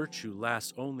its virtue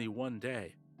lasts only 1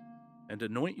 day. And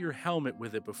anoint your helmet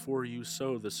with it before you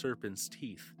sow the serpent's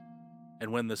teeth.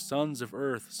 And when the sons of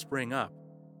earth spring up,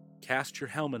 cast your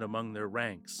helmet among their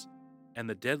ranks, and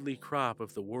the deadly crop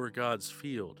of the war god's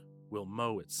field will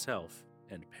mow itself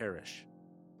and perish."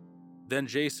 Then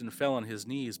Jason fell on his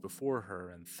knees before her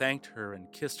and thanked her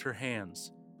and kissed her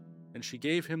hands, and she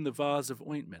gave him the vase of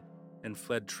ointment and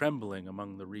fled trembling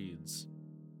among the reeds.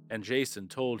 And Jason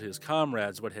told his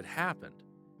comrades what had happened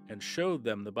and showed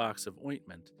them the box of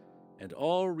ointment, and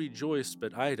all rejoiced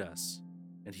but Idas,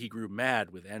 and he grew mad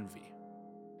with envy.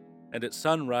 And at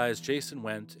sunrise Jason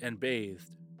went and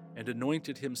bathed, and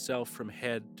anointed himself from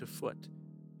head to foot,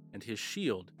 and his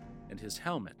shield, and his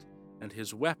helmet, and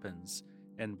his weapons,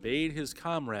 and bade his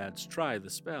comrades try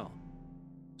the spell.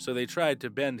 So they tried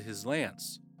to bend his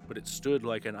lance, but it stood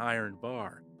like an iron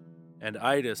bar, and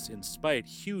Idas in spite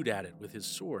hewed at it with his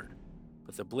sword,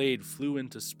 but the blade flew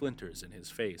into splinters in his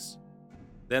face.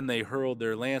 Then they hurled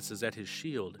their lances at his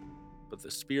shield, but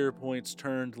the spear points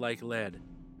turned like lead,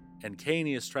 and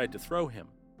Caeneus tried to throw him,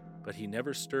 but he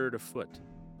never stirred a foot,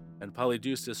 and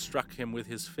Polydeuces struck him with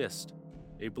his fist,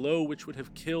 a blow which would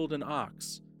have killed an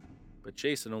ox, but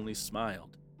Jason only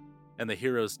smiled, and the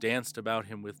heroes danced about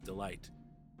him with delight,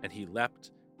 and he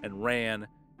leapt and ran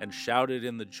and shouted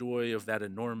in the joy of that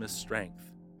enormous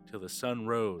strength, till the sun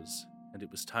rose, and it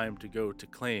was time to go to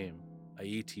claim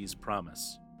Aeetes'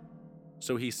 promise.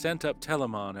 So he sent up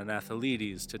Telamon and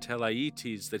Athalides to tell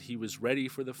Aeetes that he was ready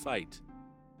for the fight,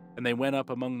 and they went up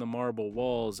among the marble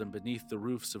walls and beneath the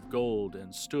roofs of gold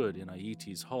and stood in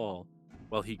Aeetes' hall,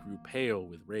 while he grew pale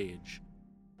with rage.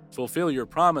 "Fulfill your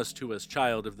promise to us,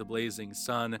 child of the blazing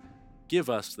sun. Give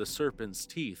us the serpent's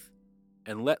teeth,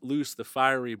 and let loose the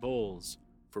fiery bulls,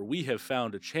 for we have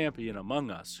found a champion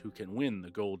among us who can win the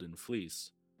golden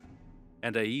fleece."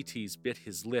 And Aeetes bit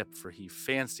his lip, for he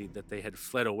fancied that they had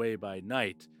fled away by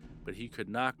night, but he could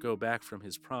not go back from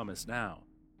his promise now,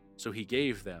 so he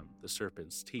gave them the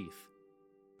serpent's teeth.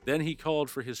 Then he called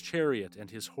for his chariot and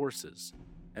his horses,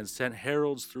 and sent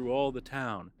heralds through all the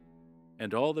town,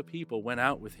 and all the people went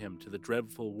out with him to the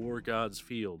dreadful war god's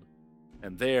field.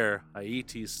 And there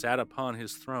Aeetes sat upon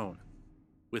his throne,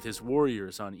 with his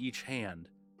warriors on each hand,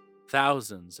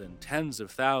 thousands and tens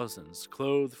of thousands,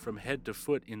 clothed from head to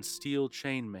foot in steel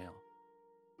chainmail.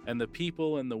 And the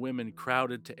people and the women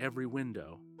crowded to every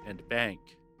window and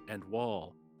bank and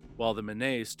wall, while the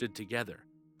Mene stood together,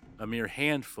 a mere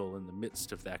handful in the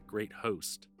midst of that great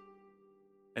host.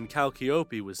 And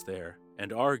Chalciope was there,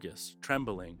 and Argus,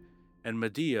 trembling, and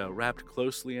Medea wrapped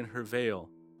closely in her veil,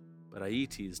 but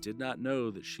Aeetes did not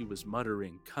know that she was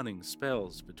muttering cunning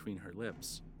spells between her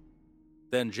lips.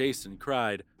 Then Jason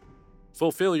cried,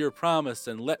 "Fulfill your promise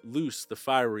and let loose the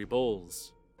fiery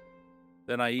bulls."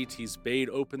 Then Aeetes bade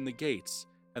open the gates,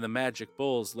 and the magic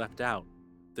bulls leapt out.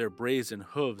 Their brazen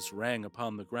hooves rang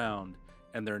upon the ground,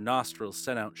 and their nostrils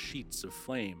sent out sheets of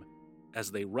flame,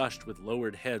 as they rushed with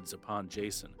lowered heads upon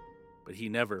Jason. But he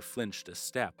never flinched a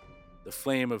step. The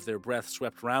flame of their breath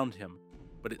swept round him,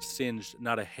 but it singed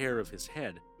not a hair of his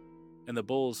head. And the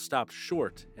bulls stopped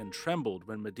short and trembled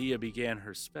when Medea began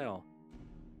her spell.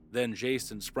 Then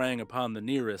Jason sprang upon the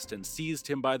nearest and seized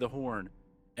him by the horn,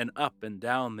 and up and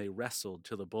down they wrestled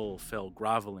till the bull fell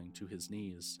groveling to his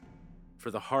knees.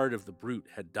 For the heart of the brute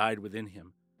had died within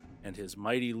him, and his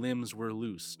mighty limbs were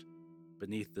loosed,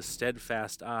 beneath the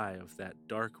steadfast eye of that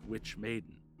dark witch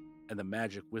maiden and the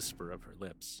magic whisper of her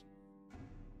lips.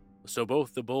 So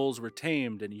both the bulls were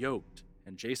tamed and yoked,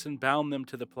 and Jason bound them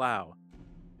to the plow,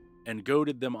 and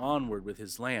goaded them onward with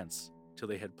his lance till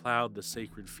they had plowed the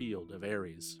sacred field of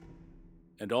Ares.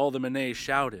 And all the Mene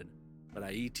shouted, but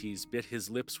Aeetes bit his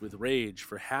lips with rage,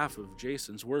 for half of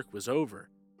Jason's work was over,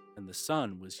 and the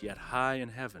sun was yet high in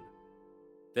heaven.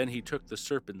 Then he took the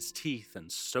serpent's teeth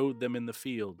and sowed them in the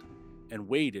field, and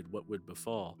waited what would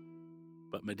befall.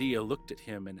 But Medea looked at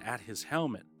him and at his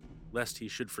helmet, lest he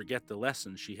should forget the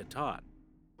lesson she had taught.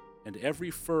 And every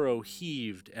furrow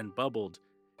heaved and bubbled,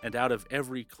 and out of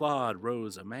every clod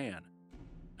rose a man.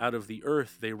 Out of the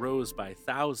earth they rose by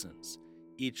thousands,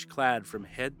 each clad from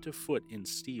head to foot in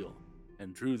steel,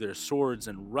 and drew their swords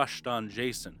and rushed on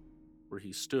Jason, where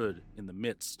he stood in the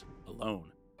midst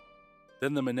alone.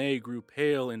 Then the Mene grew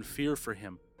pale in fear for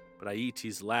him, but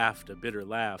Aeetes laughed a bitter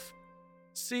laugh.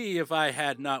 "See, if I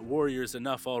had not warriors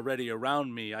enough already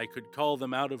around me, I could call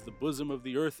them out of the bosom of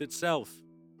the earth itself."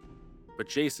 But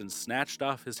Jason snatched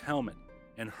off his helmet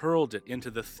and hurled it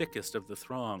into the thickest of the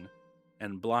throng,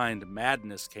 and blind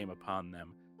madness came upon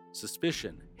them,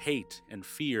 suspicion, hate, and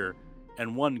fear,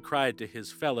 and one cried to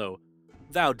his fellow,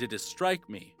 "Thou didst strike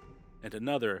me," and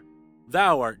another,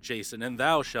 "Thou art Jason, and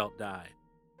thou shalt die."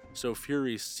 So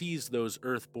fury seized those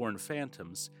earth-born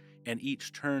phantoms, and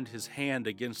each turned his hand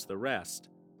against the rest,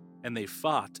 and they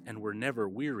fought and were never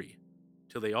weary,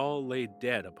 till they all lay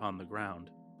dead upon the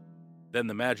ground. Then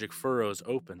the magic furrows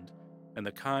opened, and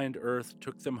the kind earth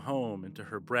took them home into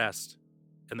her breast,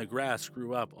 and the grass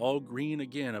grew up all green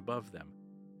again above them,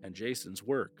 and Jason's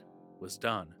work was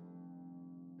done.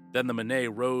 Then the Mene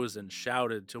rose and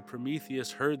shouted till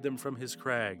Prometheus heard them from his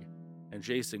crag, and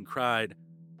Jason cried,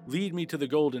 "Lead me to the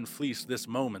golden fleece this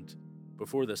moment,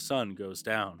 before the sun goes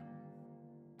down."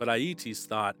 But Aeetes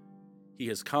thought, "He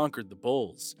has conquered the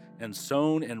bulls, and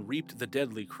sown and reaped the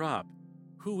deadly crop.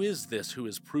 Who is this who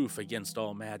is proof against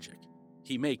all magic?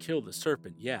 He may kill the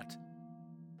serpent yet."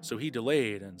 So he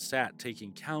delayed and sat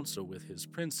taking counsel with his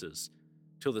princes,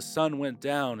 till the sun went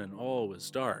down and all was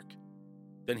dark.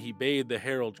 Then he bade the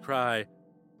herald cry,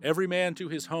 "Every man to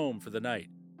his home for the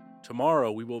night.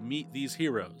 Tomorrow we will meet these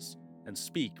heroes, and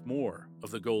speak more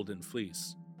of the golden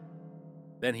fleece."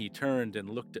 Then he turned and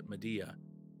looked at Medea.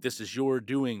 "This is your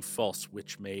doing, false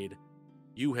witch maid.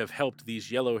 You have helped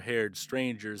these yellow-haired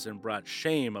strangers and brought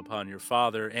shame upon your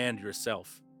father and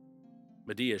yourself."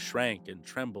 Medea shrank and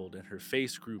trembled, and her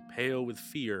face grew pale with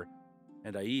fear,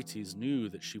 and Aeetes knew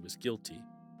that she was guilty,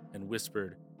 and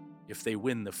whispered, "If they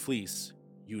win the fleece,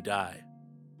 you die."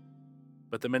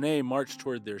 But the Mene marched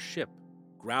toward their ship,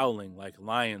 growling like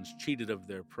lions cheated of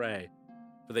their prey,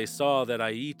 for they saw that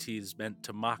Aeetes meant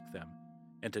to mock them,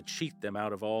 and to cheat them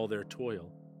out of all their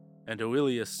toil. And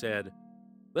Oileus said,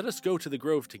 "Let us go to the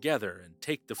grove together, and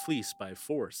take the fleece by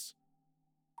force."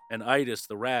 And Idas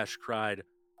the rash cried,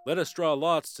 "Let us draw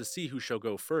lots to see who shall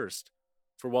go first,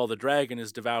 for while the dragon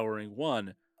is devouring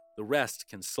one, the rest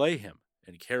can slay him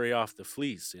and carry off the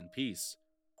fleece in peace."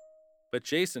 But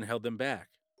Jason held them back,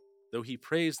 though he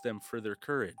praised them for their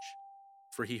courage,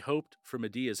 for he hoped for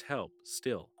Medea's help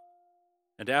still.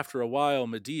 And after a while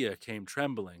Medea came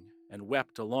trembling, and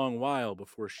wept a long while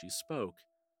before she spoke.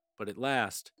 But at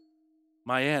last,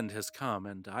 My end has come,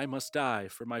 and I must die,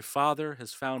 for my father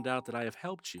has found out that I have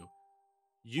helped you.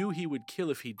 You he would kill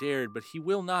if he dared, but he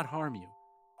will not harm you,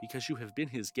 because you have been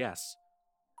his guests.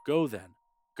 Go then,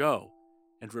 go,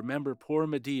 and remember poor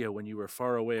Medea when you are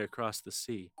far away across the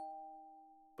sea."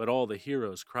 But all the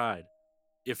heroes cried,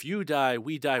 "If you die,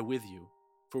 we die with you,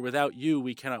 for without you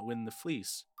we cannot win the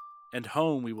fleece, and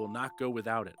home we will not go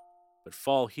without it, but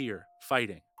fall here,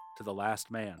 fighting, to the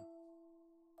last man."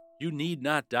 "You need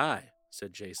not die,"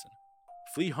 said Jason.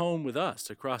 "Flee home with us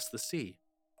across the sea,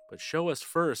 but show us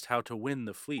first how to win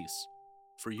the fleece,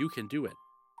 for you can do it.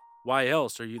 Why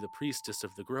else are you the priestess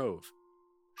of the grove?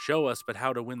 Show us but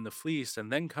how to win the fleece,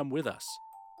 and then come with us,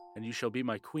 and you shall be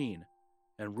my queen,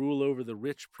 and rule over the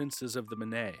rich princes of the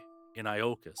Manae in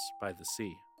Iolcus by the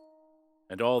sea."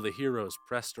 And all the heroes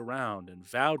pressed around and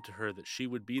vowed to her that she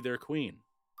would be their queen.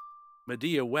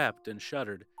 Medea wept and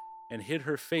shuddered, and hid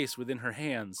her face within her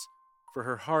hands, for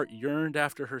her heart yearned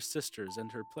after her sisters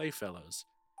and her playfellows,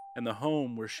 and the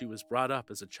home where she was brought up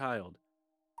as a child.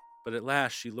 But at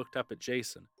last she looked up at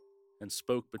Jason, and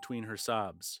spoke between her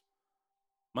sobs.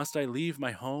 "Must I leave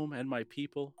my home and my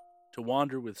people, to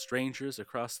wander with strangers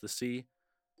across the sea?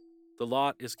 The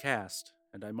lot is cast,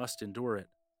 and I must endure it.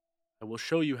 I will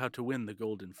show you how to win the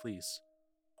golden fleece.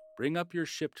 Bring up your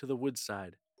ship to the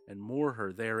woodside, and moor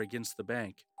her there against the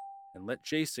bank, and let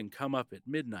Jason come up at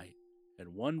midnight,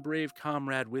 and one brave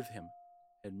comrade with him,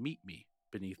 and meet me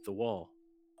beneath the wall."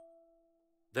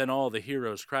 Then all the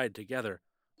heroes cried together,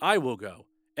 "I will go,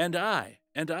 and I,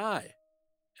 and I."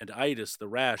 And Idas the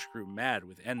rash grew mad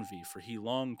with envy, for he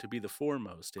longed to be the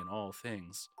foremost in all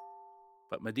things.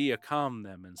 But Medea calmed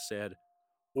them and said,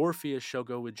 "Orpheus shall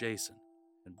go with Jason,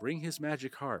 and bring his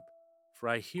magic harp, for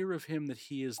I hear of him that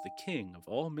he is the king of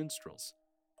all minstrels,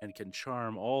 and can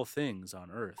charm all things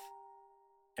on earth."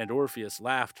 And Orpheus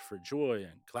laughed for joy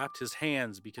and clapped his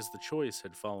hands because the choice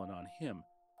had fallen on him.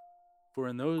 For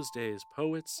in those days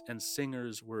poets and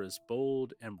singers were as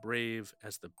bold and brave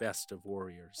as the best of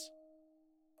warriors.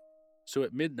 So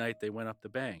at midnight they went up the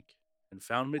bank, and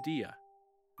found Medea,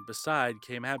 and beside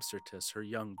came Absyrtus, her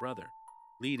young brother,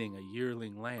 leading a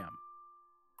yearling lamb.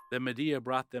 Then Medea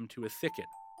brought them to a thicket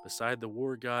beside the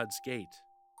war god's gate,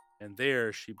 and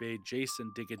there she bade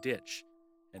Jason dig a ditch,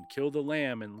 and kill the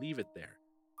lamb and leave it there,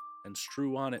 and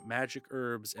strew on it magic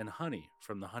herbs and honey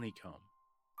from the honeycomb.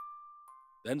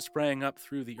 Then sprang up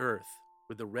through the earth,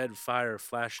 with the red fire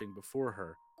flashing before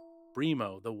her,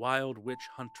 Brimo, the wild witch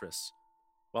huntress,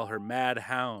 while her mad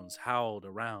hounds howled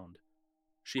around.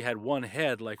 She had one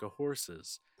head like a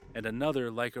horse's, and another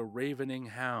like a ravening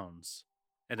hound's,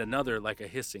 and another like a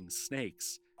hissing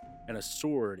snake's, and a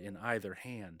sword in either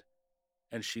hand.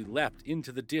 And she leapt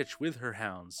into the ditch with her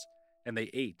hounds, and they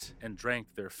ate and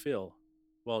drank their fill,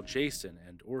 while Jason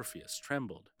and Orpheus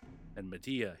trembled, and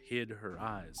Medea hid her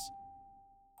eyes.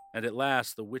 And at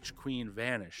last the witch queen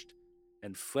vanished,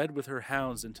 and fled with her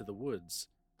hounds into the woods,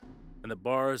 and the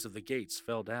bars of the gates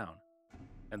fell down,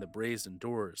 and the brazen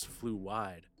doors flew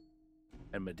wide,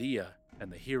 and Medea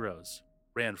and the heroes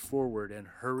ran forward and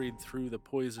hurried through the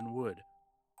poison wood,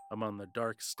 among the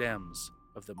dark stems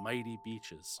of the mighty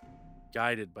beeches,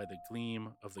 guided by the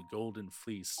gleam of the golden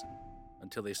fleece,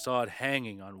 until they saw it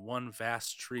hanging on one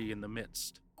vast tree in the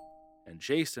midst. And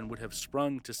Jason would have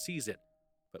sprung to seize it,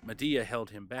 but Medea held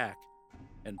him back,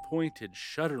 and pointed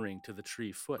shuddering to the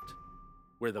tree foot,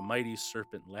 where the mighty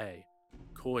serpent lay,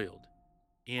 coiled,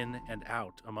 in and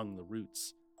out among the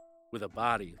roots, with a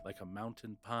body like a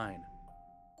mountain pine.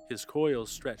 His coils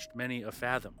stretched many a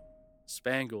fathom,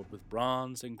 spangled with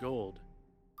bronze and gold,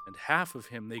 and half of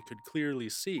him they could clearly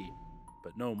see,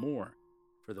 but no more,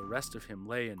 for the rest of him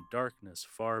lay in darkness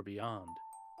far beyond.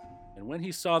 And when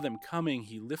he saw them coming,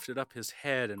 he lifted up his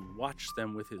head and watched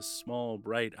them with his small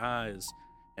bright eyes,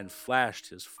 and flashed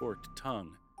his forked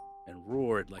tongue, and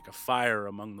roared like a fire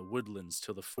among the woodlands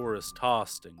till the forest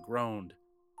tossed and groaned,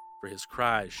 for his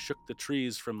cries shook the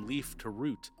trees from leaf to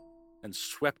root, and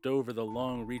swept over the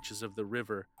long reaches of the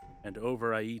river and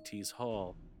over Aeetes'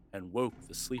 hall, and woke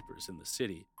the sleepers in the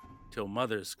city, till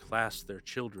mothers clasped their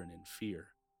children in fear.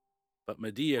 But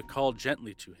Medea called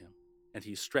gently to him, and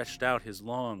he stretched out his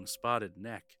long spotted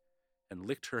neck, and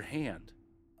licked her hand,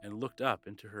 and looked up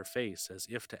into her face as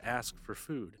if to ask for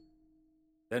food.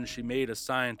 Then she made a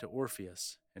sign to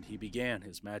Orpheus, and he began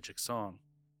his magic song.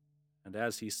 And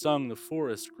as he sung, the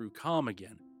forest grew calm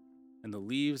again, and the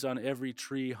leaves on every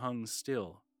tree hung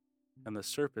still, and the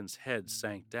serpent's head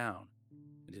sank down,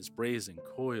 and his brazen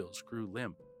coils grew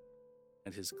limp,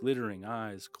 and his glittering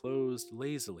eyes closed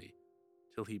lazily,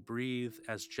 till he breathed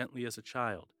as gently as a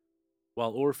child,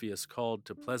 while Orpheus called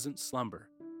to pleasant slumber,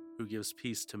 who gives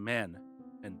peace to men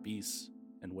and beasts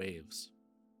and waves.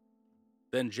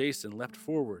 Then Jason leapt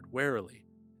forward warily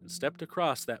and stepped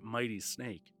across that mighty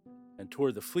snake and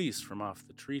tore the fleece from off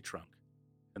the tree trunk,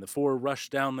 and the four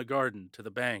rushed down the garden to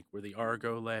the bank where the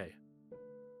Argo lay.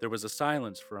 There was a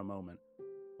silence for a moment,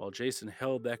 while Jason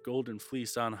held that golden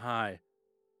fleece on high.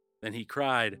 Then he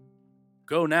cried,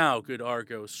 "Go now, good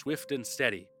Argo, swift and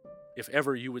steady, if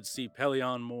ever you would see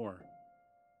Pelion more."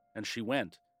 And she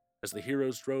went, as the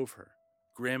heroes drove her,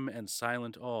 grim and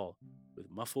silent all, with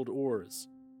muffled oars,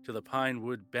 till the pine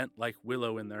wood bent like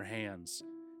willow in their hands,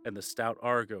 and the stout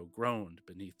Argo groaned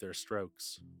beneath their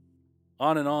strokes.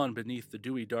 On and on beneath the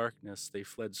dewy darkness they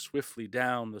fled swiftly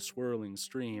down the swirling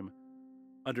stream,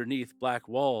 underneath black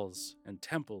walls and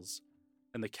temples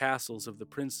and the castles of the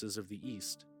princes of the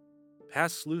east,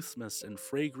 past Sluthmas and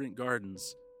fragrant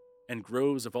gardens, and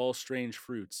groves of all strange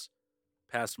fruits,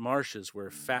 past marshes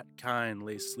where fat kine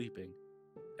lay sleeping,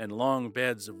 and long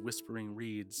beds of whispering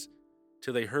reeds,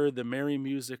 till they heard the merry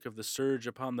music of the surge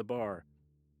upon the bar,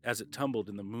 as it tumbled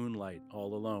in the moonlight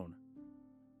all alone.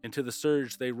 Into the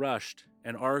surge they rushed,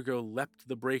 and Argo leapt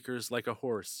the breakers like a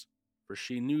horse, for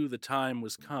she knew the time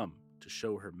was come to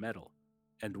show her mettle,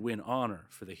 and win honor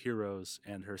for the heroes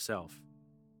and herself.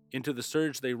 Into the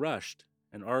surge they rushed,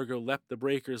 and Argo leapt the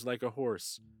breakers like a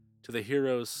horse, till the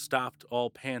heroes stopped all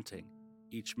panting,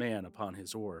 each man upon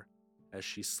his oar, as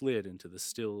she slid into the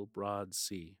still broad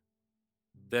sea.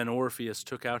 Then Orpheus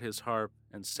took out his harp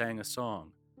and sang a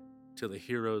song, till the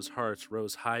heroes' hearts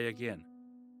rose high again,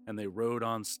 and they rode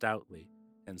on stoutly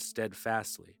and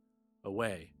steadfastly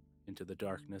away into the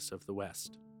darkness of the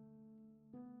west.